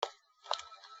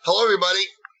Hello, everybody.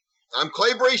 I'm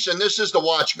Clay Brees, and this is The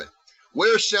Watchman.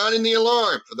 We're sounding the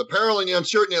alarm for the peril and the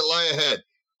uncertainty that lie ahead.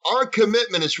 Our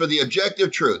commitment is for the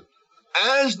objective truth.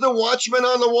 As the watchman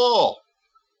on the wall,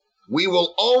 we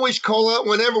will always call out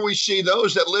whenever we see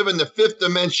those that live in the fifth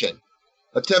dimension,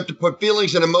 attempt to put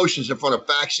feelings and emotions in front of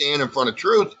facts and in front of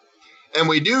truth. And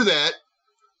we do that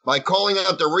by calling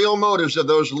out the real motives of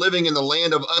those living in the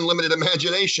land of unlimited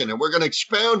imagination. And we're going to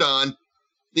expound on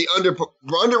the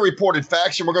underreported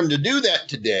facts, and we're going to do that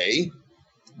today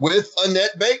with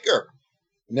Annette Baker.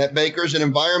 Annette Baker is an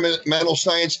environmental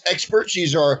science expert.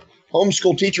 She's our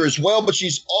homeschool teacher as well, but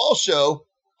she's also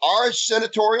our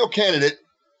senatorial candidate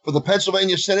for the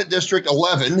Pennsylvania Senate District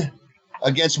 11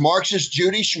 against Marxist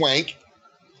Judy Schwenk.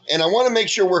 And I want to make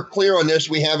sure we're clear on this.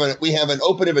 We have an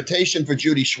open invitation for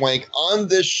Judy Schwenk on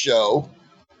this show.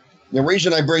 The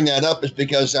reason I bring that up is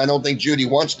because I don't think Judy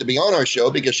wants to be on our show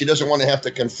because she doesn't want to have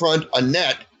to confront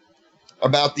Annette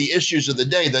about the issues of the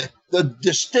day, the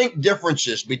distinct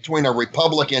differences between a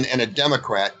Republican and a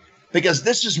Democrat, because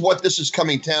this is what this is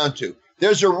coming down to.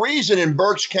 There's a reason in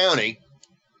Berks County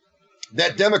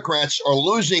that Democrats are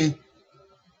losing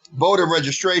voter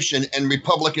registration and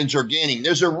Republicans are gaining.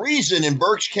 There's a reason in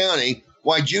Berks County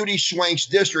why Judy Schwenk's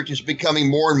district is becoming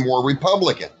more and more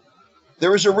Republican.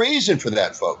 There is a reason for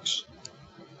that, folks.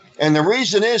 And the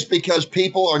reason is because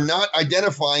people are not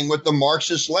identifying with the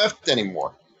Marxist left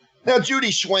anymore. Now, Judy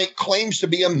Schwenk claims to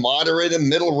be a moderate and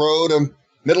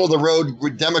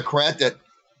middle-of-the-road Democrat that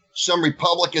some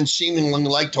Republicans seemingly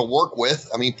like to work with.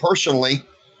 I mean, personally,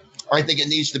 I think it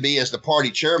needs to be as the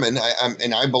party chairman.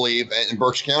 I believe in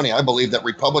Berks County, I believe that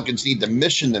Republicans need to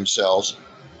mission themselves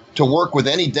to work with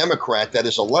any Democrat that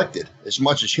is elected as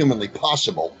much as humanly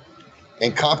possible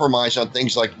and compromise on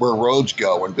things like where roads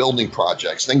go and building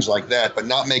projects, things like that, but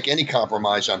not make any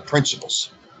compromise on principles.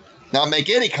 Not make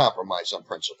any compromise on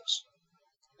principles.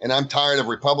 And I'm tired of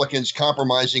Republicans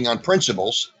compromising on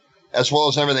principles as well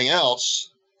as everything else,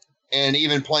 and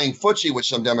even playing footsie with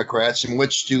some Democrats in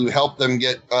which to help them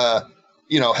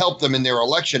help them in their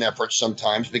election efforts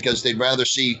sometimes because they'd rather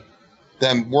see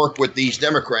them work with these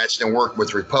Democrats than work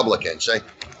with Republicans.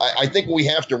 I think what we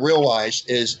have to realize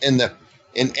is in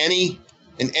any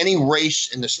race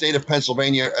in the state of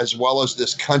Pennsylvania as well as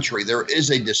this country, there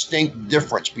is a distinct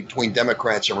difference between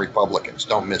Democrats and Republicans.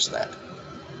 Don't miss that.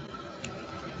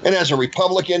 And as a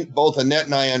Republican, both Annette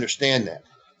and I understand that.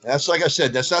 That's like I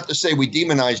said, that's not to say we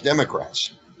demonize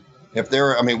Democrats.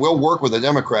 We'll work with a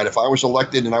Democrat. If I was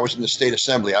elected and I was in the state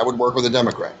assembly, I would work with a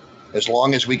Democrat as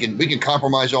long as we can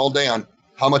compromise all day on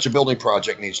how much a building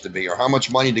project needs to be or how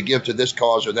much money to give to this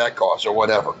cause or that cause or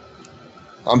whatever.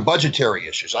 On budgetary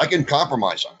issues, I can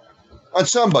compromise on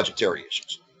some budgetary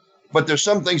issues. But there's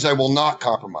some things I will not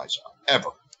compromise on, ever.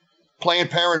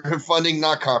 Planned Parenthood funding,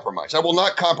 not compromise. I will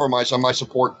not compromise on my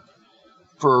support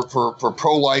for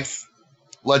pro-life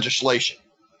legislation.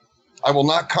 I will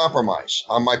not compromise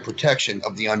on my protection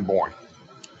of the unborn.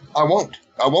 I won't.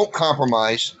 I won't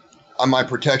compromise on my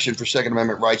protection for Second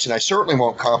Amendment rights, and I certainly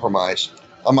won't compromise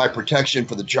on my protection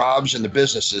for the jobs and the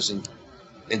businesses and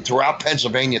throughout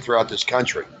Pennsylvania, throughout this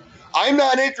country. I'm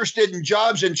not interested in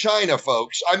jobs in China,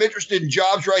 folks. I'm interested in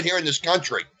jobs right here in this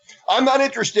country. I'm not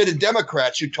interested in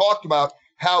Democrats who talked about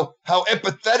how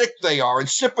empathetic they are and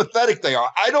sympathetic they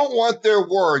are. I don't want their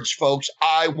words, folks.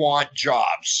 I want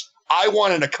jobs. I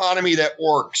want an economy that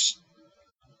works.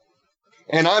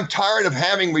 And I'm tired of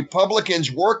having Republicans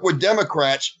work with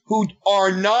Democrats who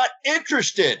are not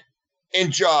interested in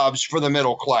jobs for the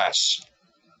middle class.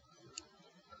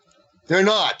 They're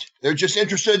not. They're just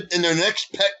interested in their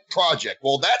next pet project.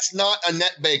 Well, that's not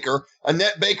Annette Baker.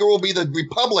 Annette Baker will be the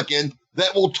Republican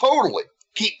that will totally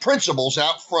keep principles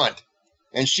out front.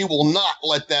 And she will not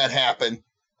let that happen.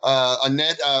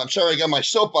 Annette, I'm sorry I got my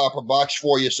soap opera box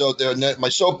for you. So there, Annette, my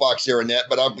soapbox there, Annette.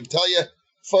 But I will tell you,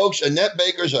 folks, Annette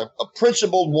Baker's a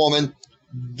principled woman.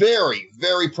 Very,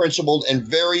 very principled and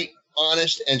very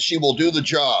honest. And she will do the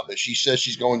job as she says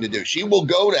she's going to do. She will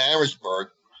go to Harrisburg.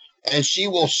 And she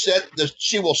will set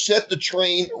the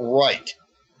train right.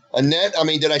 Annette,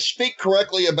 did I speak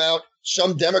correctly about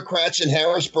some Democrats in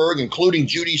Harrisburg, including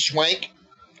Judy Schwenk?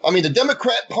 The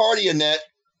Democrat Party, Annette,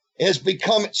 has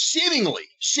become seemingly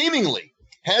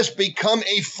has become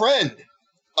a friend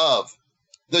of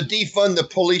the Defund the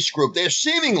Police group. They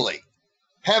seemingly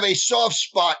have a soft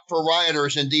spot for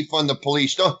rioters and defund the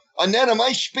police. Annette, am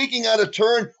I speaking out of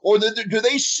turn, or do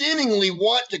they seemingly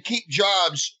want to keep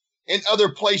jobs in other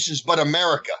places but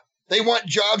America? They want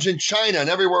jobs in China and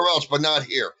everywhere else, but not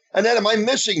here. And then am I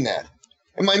missing that?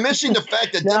 Am I missing the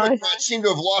fact that Democrats seem to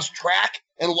have lost track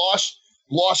and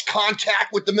lost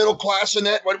contact with the middle class,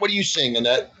 Annette? What are you seeing,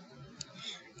 Annette?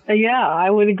 Yeah, I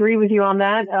would agree with you on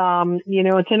that.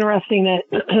 It's interesting that,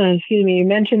 excuse me, you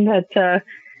mentioned that,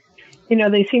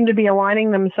 they seem to be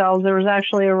aligning themselves. There was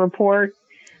actually a report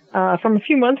from a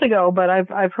few months ago, but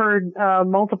I've heard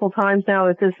multiple times now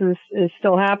that this is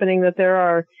still happening, that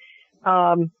there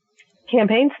are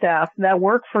campaign staff that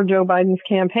work for Joe Biden's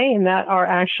campaign that are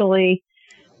actually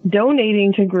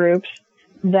donating to groups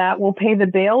that will pay the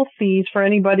bail fees for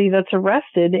anybody that's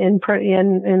arrested in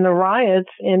the riots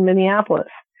in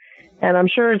Minneapolis. And I'm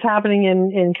sure it's happening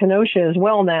in Kenosha as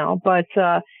well now. But,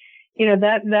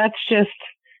 that's just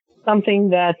something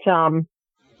that,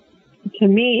 to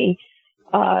me,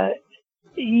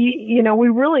 we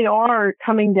really are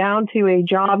coming down to a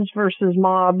jobs versus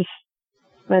mobs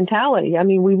mentality. I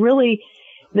mean, we really,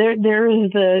 there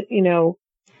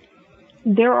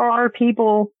are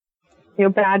people,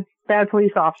 bad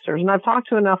police officers. And I've talked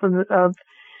to enough of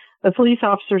the police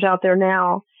officers out there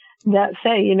now that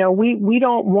say, we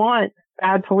don't want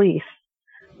bad police.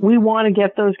 We want to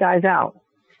get those guys out.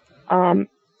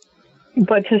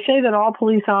 But to say that all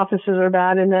police officers are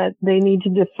bad and that they need to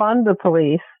defund the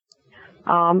police,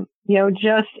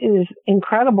 just is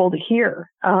incredible to hear.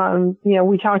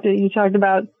 You talked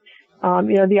about,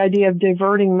 the idea of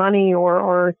diverting money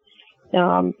or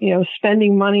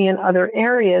spending money in other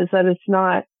areas, that it's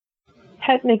not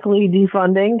technically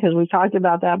defunding, because we've talked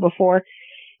about that before.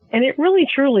 And it really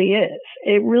truly is.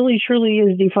 It really truly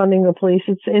is defunding the police.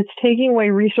 It's taking away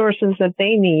resources that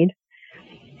they need.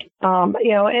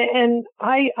 And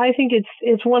I think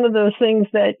it's one of those things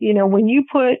that, when you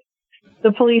put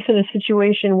the police in a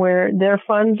situation where their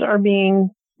funds are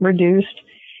being reduced,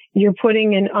 you're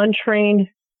putting in untrained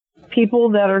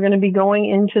people that are going to be going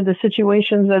into the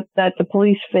situations that the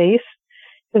police face.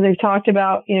 So they've talked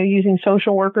about, using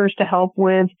social workers to help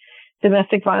with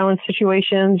domestic violence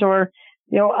situations or,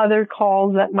 other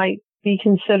calls that might be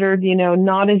considered,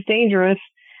 not as dangerous.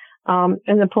 And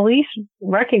the police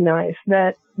recognize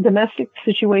that domestic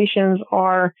situations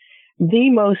are the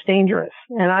most dangerous.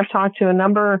 And I've talked to a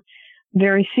number of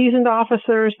very seasoned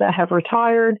officers that have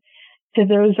retired, to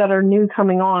those that are new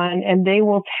coming on, and they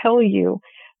will tell you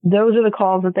those are the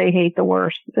calls that they hate the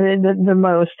worst, the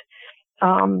most.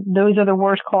 Those are the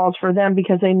worst calls for them,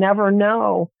 because they never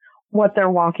know what they're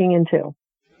walking into.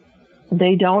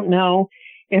 They don't know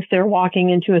if they're walking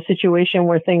into a situation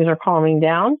where things are calming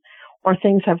down or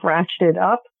things have ratcheted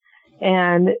up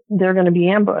and they're going to be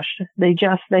ambushed. They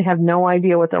have no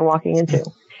idea what they're walking into.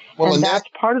 Well, and that's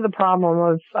part of the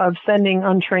problem of sending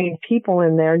untrained people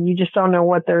in there. You just don't know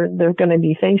what they're going to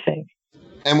be facing.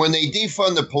 And when they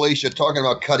defund the police, they're talking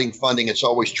about cutting funding. It's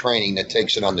always training that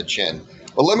takes it on the chin.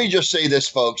 But let me just say this,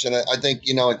 folks, and I think,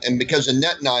 and because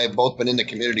Annette and I have both been in the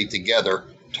community together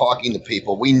talking to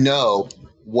people, we know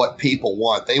what people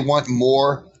want. They want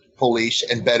more police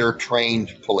and better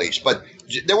trained police. But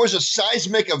there was a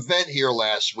seismic event here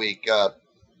last week,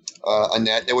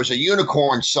 Annette. There was a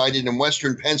unicorn sighted in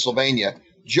western Pennsylvania.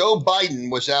 Joe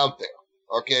Biden was out there,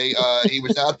 okay? He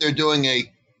was out there doing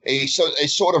a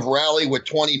sort of rally with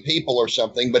 20 people or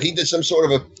something, but he did some sort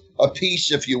of a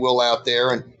piece, if you will, out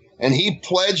there. And he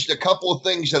pledged a couple of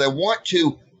things that I want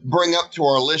to bring up to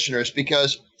our listeners,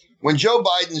 because when Joe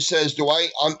Biden says, do I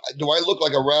look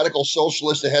like a radical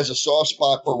socialist that has a soft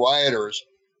spot for rioters?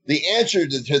 The answer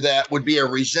to that would be a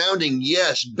resounding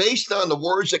yes, based on the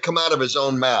words that come out of his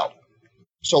own mouth.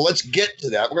 So let's get to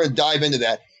that. We're going to dive into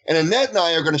that. And Annette and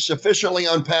I are going to sufficiently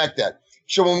unpack that.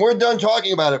 So when we're done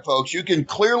talking about it, folks, you can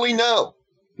clearly know,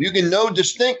 you can know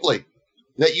distinctly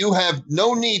that you have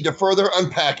no need to further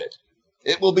unpack it.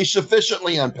 It will be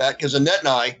sufficiently unpacked because Annette and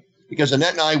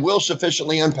I will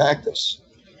sufficiently unpack this.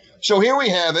 So here we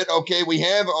have it. Okay, we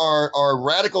have our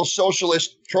radical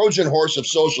socialist Trojan horse of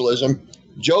socialism,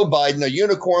 Joe Biden. A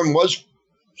unicorn was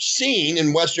seen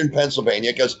in western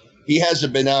Pennsylvania because he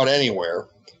hasn't been out anywhere,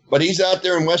 but he's out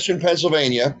there in western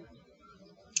Pennsylvania.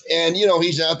 And,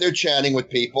 he's out there chatting with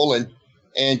people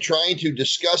and trying to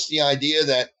discuss the idea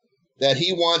that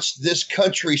he wants this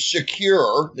country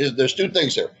secure. There's two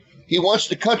things there. He wants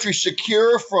the country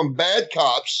secure from bad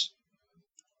cops.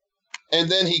 And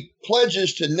then he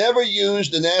pledges to never use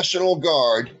the National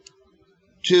Guard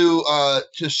to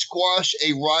squash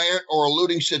a riot or a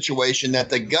looting situation that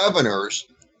the governors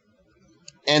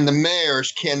and the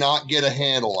mayors cannot get a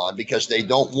handle on because they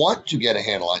don't want to get a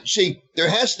handle on. See, there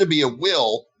has to be a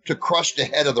will to crush the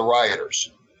head of the rioters.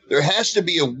 There has to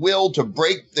be a will to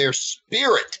break their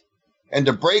spirit and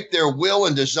to break their will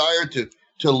and desire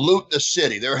to loot the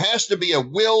city. There has to be a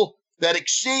will that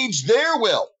exceeds their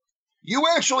will. You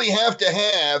actually have to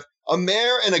have a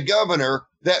mayor and a governor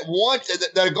that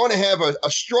are going to have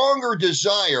a stronger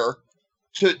desire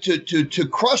to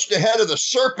crush the head of the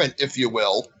serpent, if you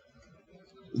will,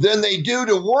 than they do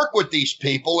to work with these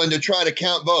people and to try to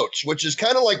count votes, which is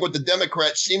kind of like what the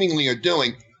Democrats seemingly are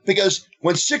doing. Because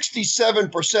when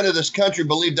 67% of this country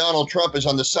believe Donald Trump is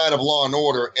on the side of law and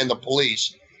order and the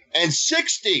police, and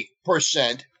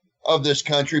 60% of this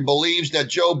country believes that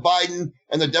Joe Biden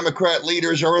and the Democrat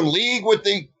leaders are in league with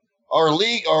the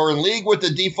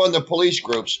defund the police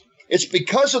groups, it's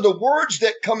because of the words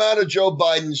that come out of Joe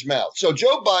Biden's mouth. So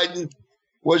Joe Biden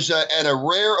was at a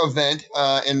rare event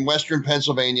in Western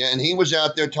Pennsylvania, and he was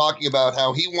out there talking about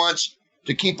how he wants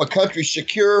to keep a country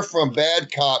secure from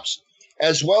bad cops,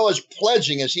 as well as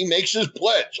pledging, as he makes his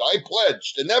pledge, I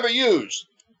pledge to never use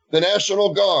the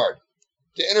National Guard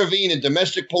to intervene in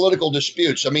domestic political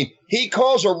disputes. I mean, he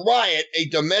calls a riot a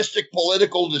domestic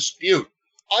political dispute.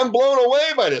 I'm blown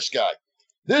away by this guy.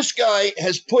 This guy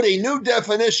has put a new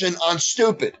definition on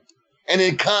stupid and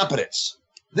incompetence.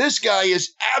 This guy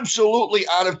is absolutely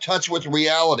out of touch with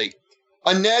reality.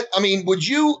 Annette, I mean, would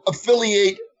you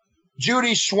affiliate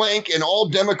Judy Swank and all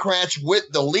Democrats with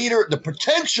the leader, the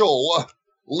potential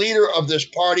leader of this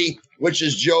party, which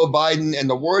is Joe Biden, and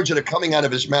the words that are coming out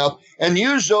of his mouth, and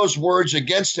use those words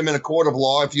against him in a court of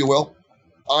law, if you will,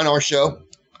 on our show?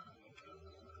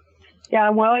 Yeah,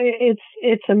 well,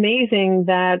 it's amazing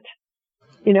that,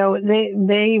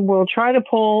 they will try to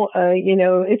pull,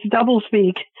 it's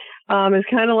doublespeak. It's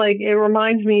kind of like, it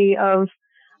reminds me of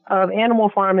Animal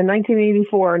Farm in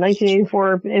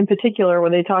 1984 in particular, where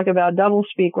they talk about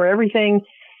doublespeak, where everything,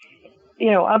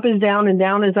 up is down and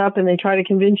down is up, and they try to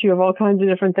convince you of all kinds of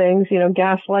different things.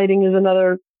 Gaslighting is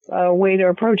another way to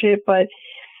approach it. But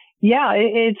yeah,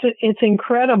 it's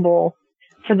incredible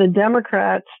for the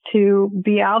Democrats to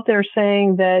be out there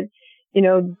saying that,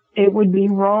 it would be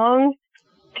wrong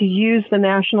to use the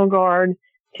National Guard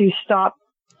to stop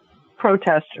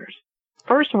protesters.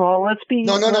 First of all, let's be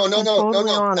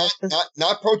honest.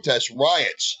 Not protests,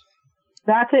 riots.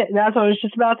 That's it. That's what I was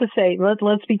just about to say.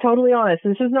 Let's be totally honest.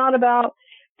 This is not about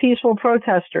peaceful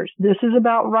protesters. This is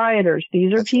about rioters.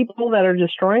 These are people that are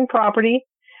destroying property.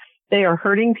 They are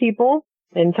hurting people.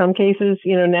 In some cases,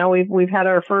 now we've had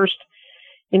our first,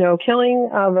 killing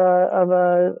of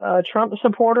a Trump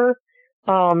supporter,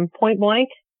 point blank,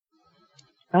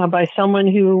 by someone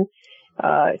who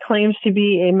claims to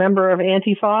be a member of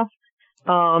Antifa.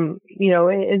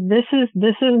 This is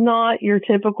not your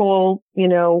typical,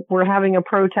 we're having a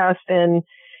protest and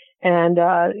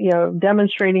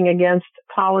demonstrating against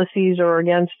policies or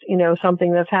against,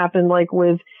 something that's happened, like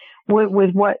with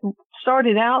what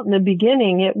started out in the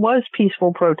beginning. It was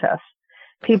peaceful protests.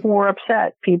 People were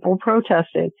upset. People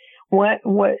protested. What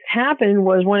happened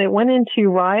was, when it went into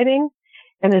rioting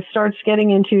and it starts getting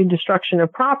into destruction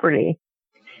of property,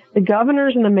 the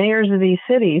governors and the mayors of these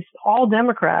cities, all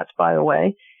Democrats, by the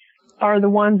way, are the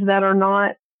ones that are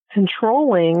not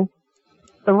controlling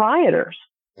the rioters,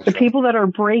 the people that are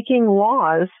breaking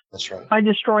laws by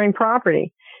destroying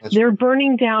property. They're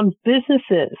burning down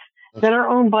businesses that are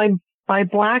owned by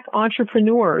Black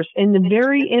entrepreneurs in the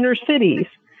very inner cities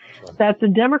that the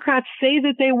Democrats say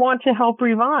that they want to help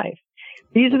revive.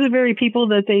 These are the very people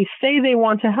that they say they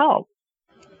want to help.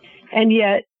 And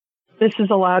yet, this is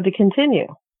allowed to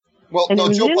continue. Well, and it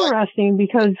was interesting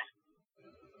because...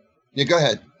 Yeah, go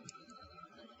ahead.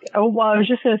 Oh, well, I was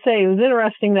just going to say, it was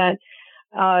interesting that,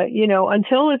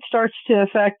 until it starts to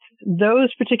affect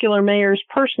those particular mayors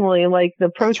personally, like the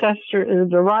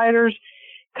the rioters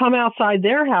come outside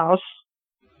their house,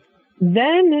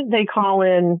 then they call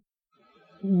in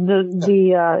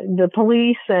the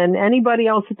police and anybody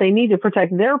else that they need to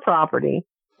protect their property,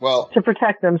 to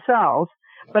protect themselves.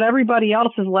 But everybody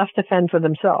else is left to fend for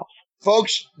themselves.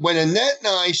 Folks, when Annette and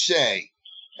I say,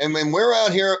 and when we're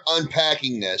out here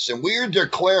unpacking this, and we're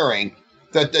declaring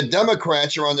that the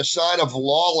Democrats are on the side of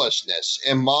lawlessness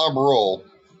and mob rule,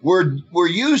 we're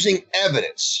using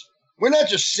evidence. We're not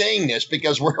just saying this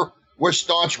because we're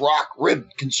staunch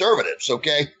rock-ribbed conservatives,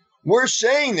 okay? We're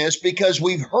saying this because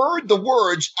we've heard the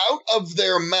words out of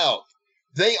their mouth.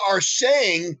 They are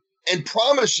saying and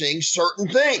promising certain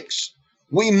things.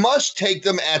 We must take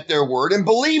them at their word and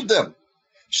believe them.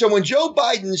 So when Joe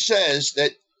Biden says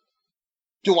that,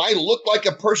 do I look like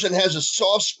a person has a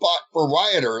soft spot for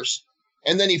rioters?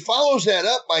 And then he follows that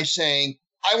up by saying,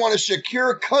 I want to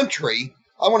secure country.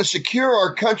 I want to secure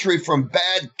our country from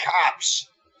bad cops.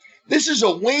 This is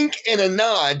a wink and a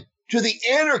nod to the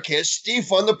anarchists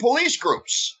defund the police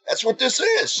groups. That's what this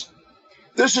is.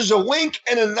 This is a wink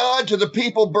and a nod to the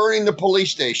people burning the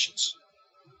police stations.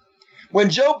 When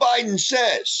Joe Biden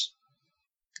says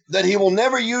that he will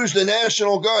never use the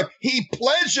National Guard, he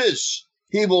pledges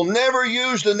he will never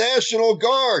use the National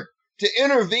Guard to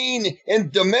intervene in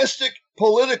domestic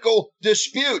political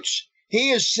disputes.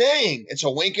 He is saying, it's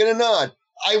a wink and a nod,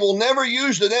 I will never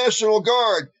use the National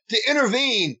Guard to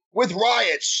intervene with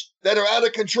riots that are out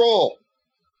of control.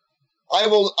 I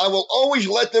will always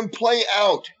let them play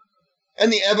out.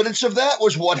 And the evidence of that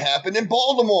was what happened in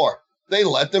Baltimore. They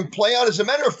let them play out. As a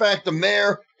matter of fact, the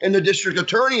mayor and the district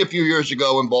attorney a few years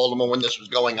ago in Baltimore when this was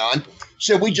going on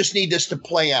said, we just need this to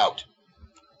play out.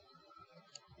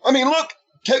 I mean, look,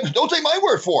 don't take my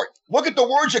word for it. Look at the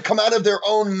words that come out of their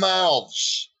own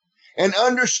mouths and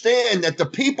understand that the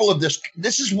people of this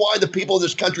is why the people of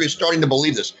this country are starting to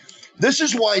believe this. This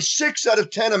is why 6 out of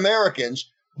 10 Americans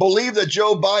believe that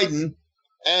Joe Biden,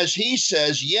 as he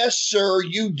says, yes, sir,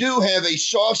 you do have a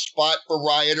soft spot for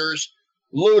rioters,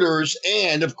 looters,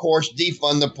 and, of course,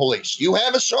 defund the police. You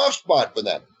have a soft spot for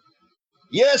them.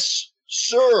 Yes,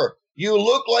 sir, you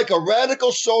look like a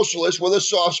radical socialist with a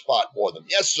soft spot for them.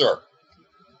 Yes, sir.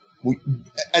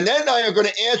 And then I are going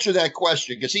to answer that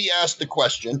question because he asked the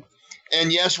question.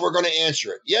 And yes, we're going to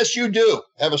answer it. Yes, you do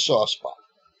have a soft spot.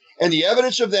 And the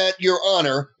evidence of that, Your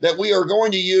Honor, that we are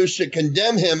going to use to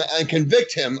condemn him and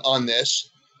convict him on this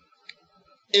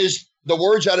is the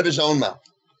words out of his own mouth.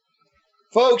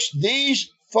 Folks, these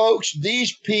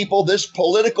people, this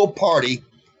political party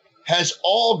has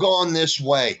all gone this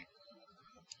way.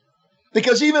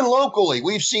 Because even locally,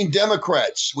 we've seen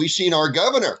Democrats, we've seen our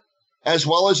governor, as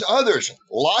well as others,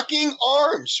 locking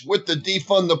arms with the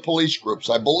defund the police groups.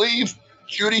 I believe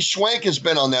Judy Swank has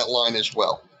been on that line as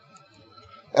well.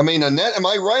 I mean, Annette, am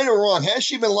I right or wrong? Has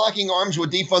she been locking arms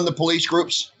with defund the police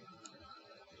groups?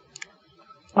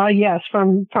 Yes,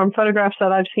 from photographs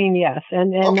that I've seen, yes.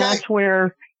 And okay. That's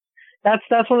where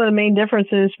that's one of the main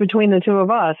differences between the two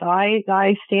of us.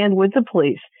 I stand with the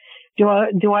police.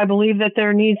 Do I believe that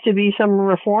there needs to be some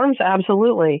reforms?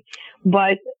 Absolutely.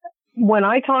 But when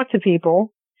I talk to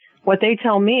people, what they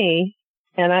tell me,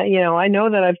 and I know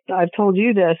that I've told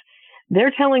you this,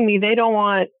 they're telling me they don't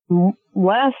want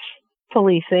less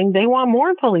policing. They want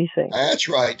more policing. That's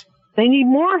right. They need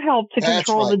more help to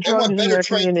control the drugs in their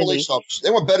community. They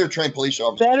want better trained police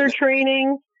officers. Better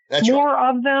training, more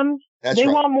of them. They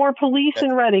want more police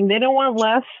in Reading. They don't want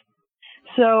less.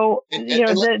 So,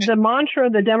 the mantra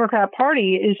of the Democrat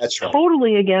Party is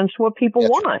totally against what people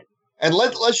want. Right. And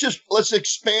let's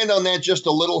expand on that just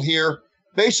a little here.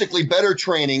 Basically, better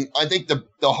training. I think the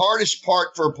hardest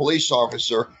part for a police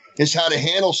officer is how to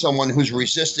handle someone who's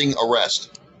resisting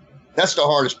arrest. That's the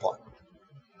hardest part.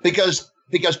 Because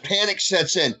panic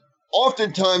sets in.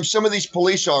 Oftentimes, some of these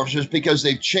police officers, because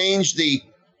they've changed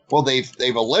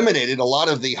they've eliminated a lot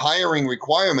of the hiring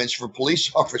requirements for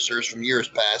police officers from years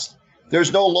past.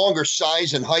 There's no longer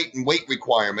size and height and weight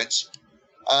requirements.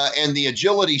 And the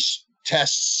agility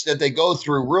tests that they go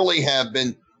through really have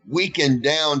been weakened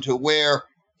down to where,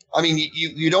 I mean,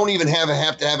 you don't even have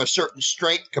to have a certain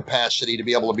strength capacity to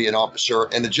be able to be an officer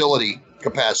and agility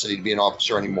capacity to be an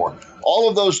officer anymore. All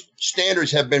of those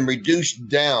standards have been reduced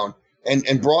down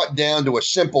and brought down to a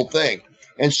simple thing.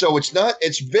 And so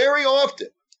it's very often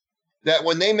that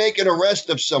when they make an arrest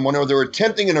of someone or they're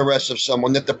attempting an arrest of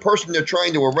someone, that the person they're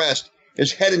trying to arrest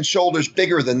is head and shoulders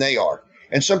bigger than they are,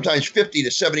 and sometimes 50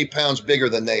 to 70 pounds bigger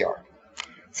than they are.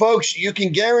 Folks, you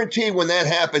can guarantee when that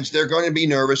happens, they're going to be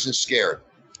nervous and scared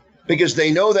because they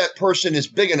know that person is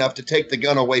big enough to take the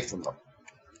gun away from them.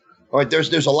 All right,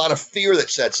 there's a lot of fear that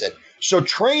sets in. So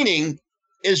training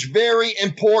is very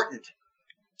important.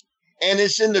 And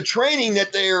it's in the training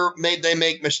that they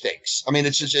make mistakes. I mean,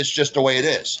 it's just the way it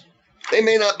is. They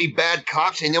may not be bad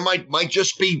cops, and they might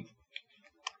just be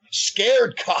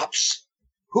scared cops.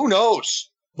 Who knows?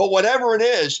 But whatever it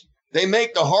is, they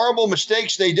make the horrible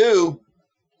mistakes they do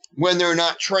when they're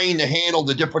not trained to handle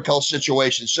the difficult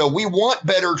situations. So we want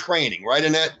better training, right,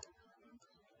 Annette?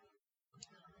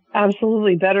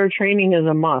 Absolutely. Better training is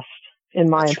a must, in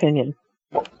my opinion.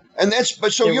 And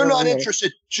you're not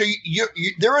interested. So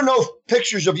there are no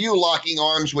pictures of you locking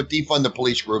arms with defund the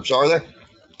police groups, are there?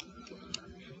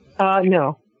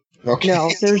 No. Okay.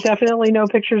 No, there's definitely no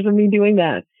pictures of me doing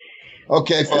that.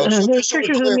 Okay, folks. There's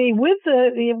pictures of me with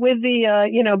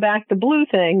the back the blue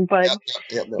thing, but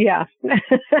yeah.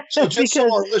 So just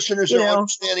so our listeners are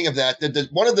understanding of that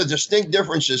one of the distinct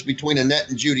differences between Annette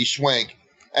and Judy Swank,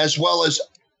 as well as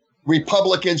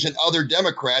Republicans and other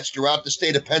Democrats throughout the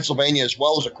state of Pennsylvania, as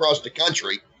well as across the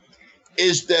country,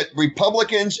 is that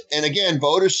Republicans, and again,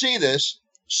 voters see this,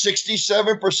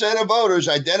 67% of voters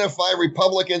identify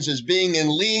Republicans as being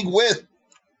in league with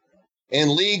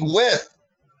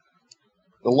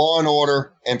the law and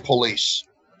order and police.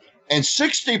 And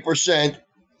 60%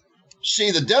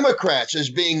 see the Democrats as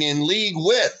being in league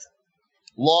with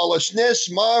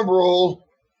lawlessness, mob rule,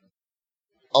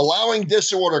 allowing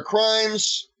disorder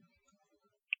crimes,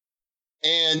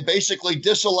 and basically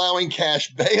disallowing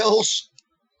cash bails,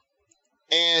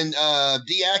 and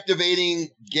deactivating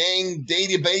gang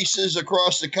databases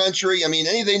across the country. I mean,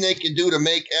 anything they can do to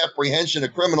make apprehension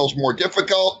of criminals more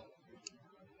difficult.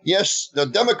 Yes, the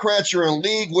Democrats are in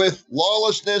league with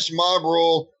lawlessness, mob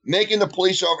rule, making the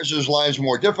police officers' lives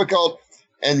more difficult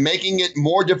and making it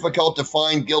more difficult to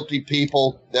find guilty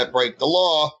people that break the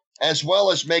law, as well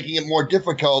as making it more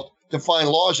difficult to find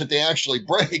laws that they actually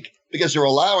break because they're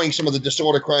allowing some of the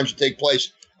disorder crimes to take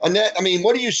place. Annette, I mean,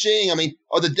 what are you seeing? I mean,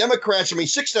 are the Democrats, I mean,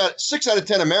 six out of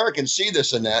 10 Americans see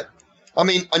this, Annette. I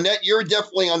mean, Annette, you're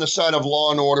definitely on the side of law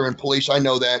and order and police. I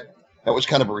know that. That was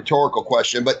kind of a rhetorical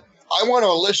question, but I want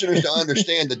our listeners to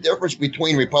understand the difference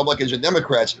between Republicans and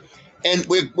Democrats. And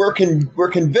we're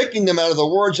convicting them out of the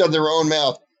words of their own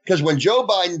mouth. Because when Joe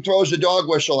Biden throws the dog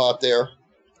whistle out there,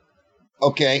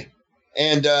 okay,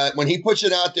 and when he puts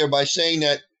it out there by saying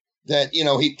that you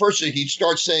know, he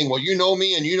starts saying, well, you know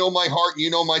me and you know my heart and you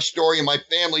know my story and my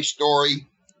family story.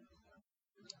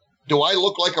 Do I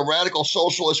look like a radical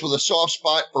socialist with a soft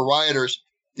spot for rioters?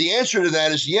 The answer to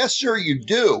that is yes, sir, you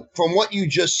do. From what you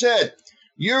just said,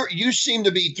 you seem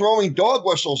to be throwing dog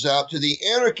whistles out to the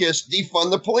anarchist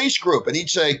defund the police group. And he'd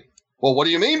say, well, what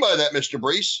do you mean by that, Mr.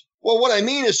 Brees? Well, what I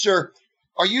mean is, sir,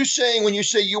 are you saying when you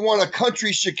say you want a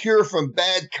country secure from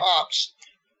bad cops,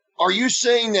 are you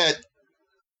saying that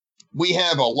we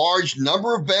have a large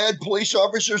number of bad police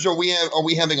officers, or are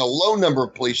we having a low number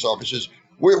of police officers?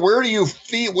 Where do you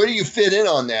fit in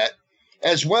on that?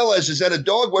 As well as, is that a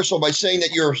dog whistle by saying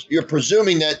that you're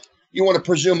presuming that you want to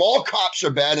presume all cops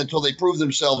are bad until they prove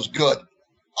themselves good?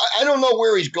 I don't know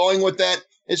where he's going with that.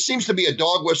 It seems to be a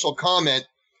dog whistle comment.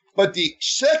 But the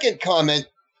second comment,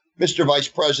 Mr. Vice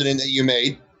President, that you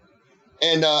made,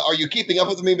 and are you keeping up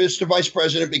with me, Mr. Vice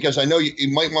President? Because I know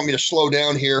you might want me to slow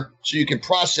down here so you can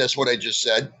process what I just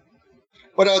said.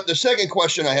 But the second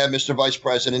question I have, Mr. Vice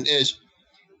President, is,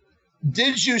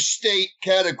 did you state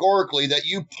categorically that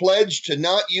you pledged to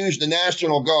not use the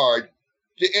National Guard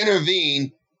to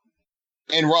intervene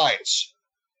in riots?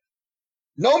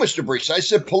 No, Mr. Brees. I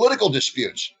said political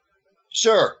disputes.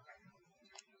 Sir.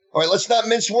 All right, let's not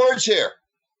mince words here.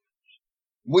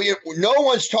 No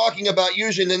one's talking about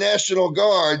using the National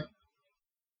Guard,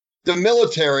 the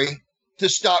military, to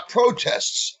stop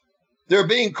protests. They're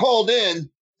being called in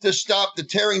to stop the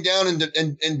tearing down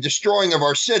and destroying of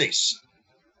our cities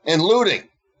and looting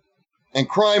and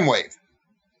crime wave.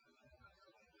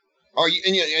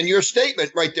 And your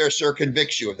statement right there, sir,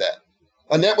 convicts you of that.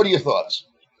 Annette, what are your thoughts?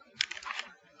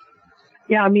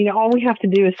 Yeah, I mean, all we have to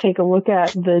do is take a look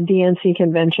at the DNC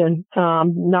convention.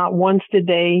 Not once did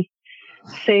they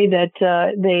say that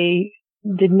they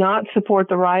did not support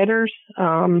the rioters.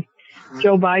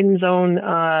 Joe Biden's own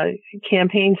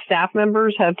campaign staff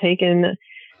members have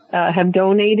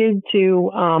donated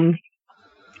to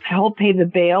help pay the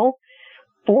bail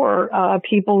for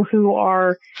people who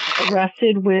are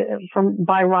arrested for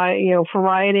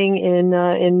rioting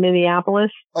in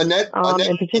Minneapolis, Annette,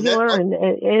 in particular, Annette, and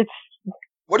it's.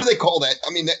 What do they call that?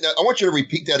 I mean, I want you to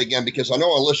repeat that again because I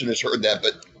know our listeners heard that,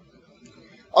 but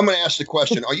I'm going to ask the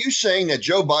question. Are you saying that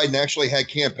Joe Biden actually had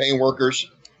campaign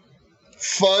workers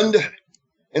fund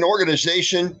an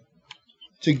organization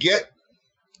to get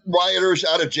rioters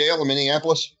out of jail in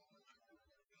Minneapolis?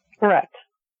 Correct.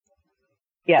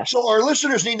 Yes. So our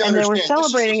listeners need to understand. And they were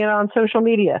celebrating it on social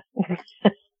media.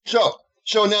 So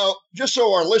now, just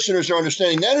so our listeners are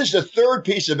understanding, that is the third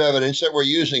piece of evidence that we're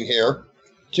using here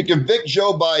to convict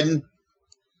Joe Biden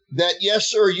that,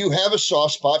 yes, sir, you have a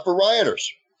soft spot for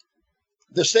rioters.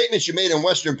 The statements you made in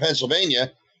Western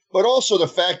Pennsylvania, but also the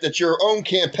fact that your own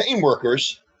campaign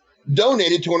workers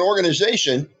donated to an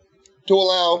organization to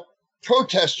allow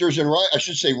protesters and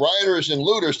rioters and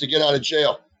looters to get out of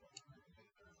jail.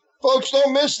 Folks,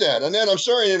 don't miss that. And then I'm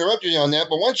sorry to interrupt you on that,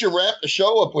 but once you wrap the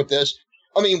show up with this,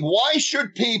 I mean, why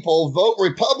should people vote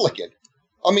Republican?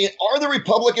 I mean, are the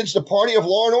Republicans the party of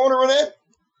law and order in it?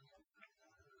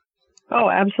 Oh,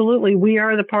 absolutely. We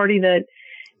are the party that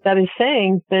is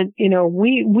saying that, you know,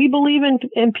 we believe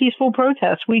in peaceful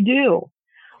protests. We do.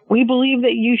 We believe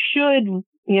that you should,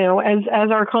 you know, as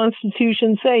our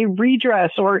Constitution say,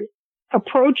 redress or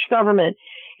approach government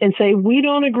and say, we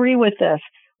don't agree with this.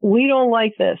 We don't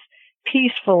like this,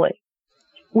 peacefully.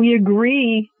 We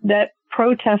agree that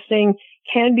protesting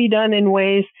can be done in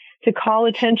ways to call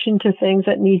attention to things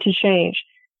that need to change.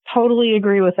 Totally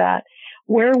agree with that.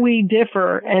 Where we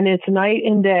differ, and it's night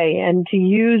and day, and to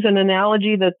use an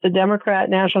analogy that the Democrat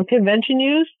National Convention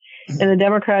used and the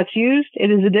Democrats used,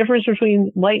 it is the difference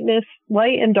between light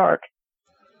and dark.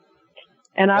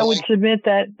 And I would submit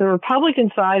that the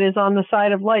Republican side is on the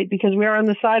side of light because we are on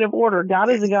the side of order. God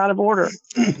is a God of order.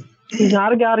 He's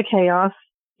not a God of chaos.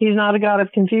 He's not a God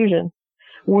of confusion.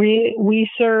 We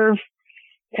serve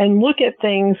and look at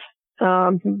things,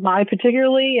 I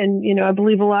particularly, and, you know, I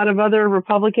believe a lot of other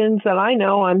Republicans that I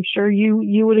know, I'm sure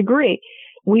you would agree.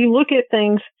 We look at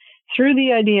things through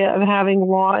the idea of having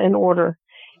law and order.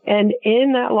 And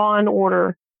in that law and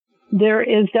order, there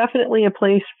is definitely a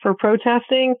place for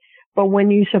protesting. But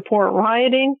when you support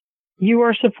rioting, you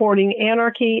are supporting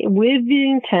anarchy with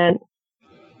the intent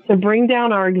to bring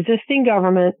down our existing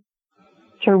government,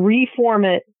 to reform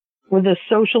it with a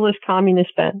socialist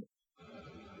communist bent.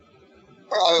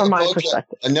 From my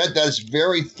perspective. Annette, that's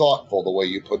very thoughtful the way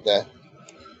you put that.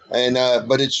 And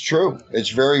but it's true. It's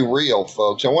very real,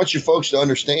 folks. I want you folks to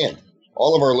understand,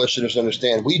 all of our listeners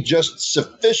understand, we just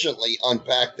sufficiently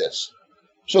unpacked this.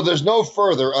 So there's no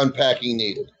further unpacking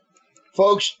needed.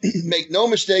 Folks, make no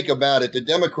mistake about it, the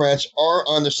Democrats are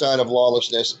on the side of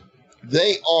lawlessness.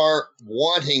 They are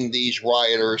wanting these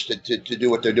rioters to do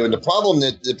what they're doing. The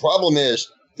problem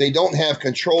is they don't have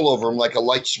control over them like a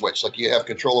light switch, like you have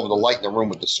control over the light in the room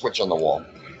with the switch on the wall.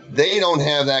 They don't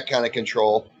have that kind of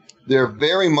control. They're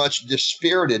very much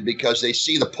dispirited because they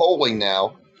see the polling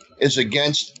now is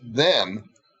against them.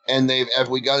 And as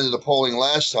we got into the polling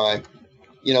last time,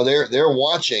 you know, they're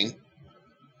watching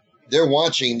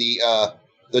the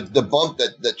bump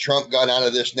that Trump got out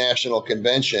of this national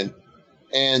convention,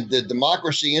 and the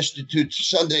Democracy Institute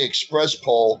Sunday Express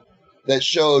poll that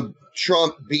showed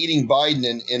Trump beating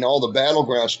Biden in all the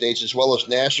battleground states as well as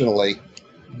nationally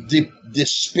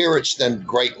dispirits them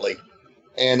greatly.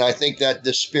 And I think that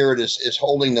this spirit is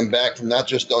holding them back from not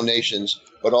just donations,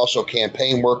 but also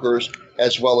campaign workers,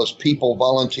 as well as people,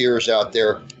 volunteers out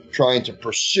there trying to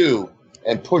pursue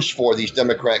and push for these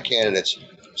Democrat candidates.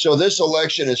 So this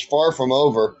election is far from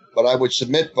over, but I would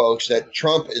submit, folks, that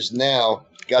Trump is now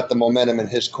got the momentum in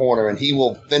his corner, and he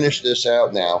will finish this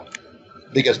out now,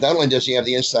 because not only does he have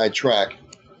the inside track,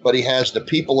 but he has the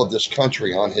people of this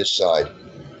country on his side.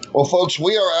 Well, folks,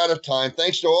 we are out of time.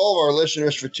 Thanks to all of our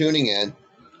listeners for tuning in.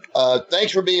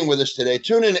 Thanks for being with us today.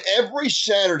 Tune in every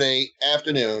Saturday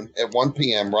afternoon at 1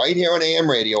 p.m. right here on AM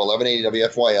Radio 1180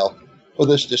 WFYL for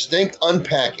this distinct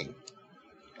unpacking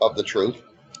of the truth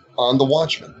on The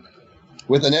Watchman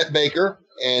with Annette Baker,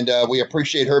 and we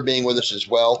appreciate her being with us as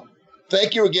well.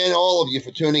 Thank you again, all of you,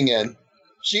 for tuning in.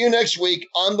 See you next week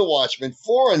on The Watchman.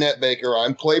 For Annette Baker,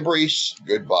 I'm Clay Brees.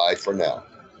 Goodbye for now.